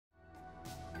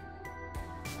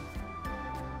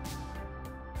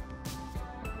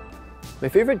My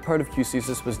favorite part of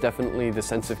QCSYS was definitely the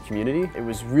sense of community. It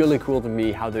was really cool to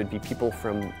me how there'd be people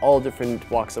from all different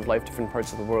walks of life, different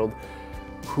parts of the world,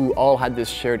 who all had this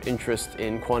shared interest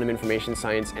in quantum information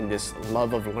science and this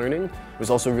love of learning. It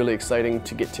was also really exciting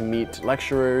to get to meet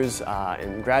lecturers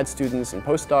and grad students and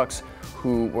postdocs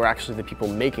who were actually the people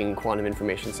making quantum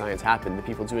information science happen, the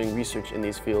people doing research in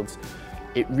these fields.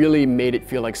 It really made it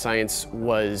feel like science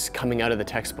was coming out of the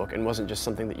textbook and wasn't just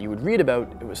something that you would read about,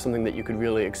 it was something that you could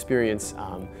really experience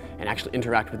and actually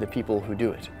interact with the people who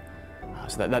do it.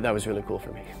 So that was really cool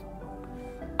for me.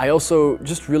 I also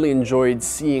just really enjoyed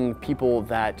seeing people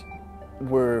that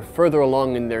were further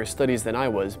along in their studies than I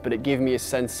was, but it gave me a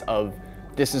sense of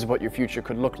this is what your future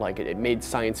could look like. It made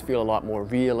science feel a lot more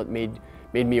real. It made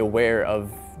me aware of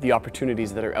the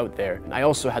opportunities that are out there. And I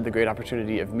also had the great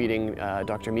opportunity of meeting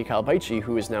Dr. Mikhail Baichi,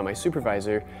 who is now my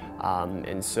supervisor,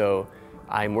 and so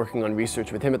I'm working on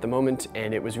research with him at the moment,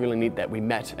 and it was really neat that we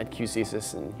met at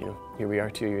QCSYS, and here we are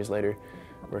 2 years later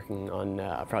working on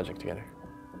a project together.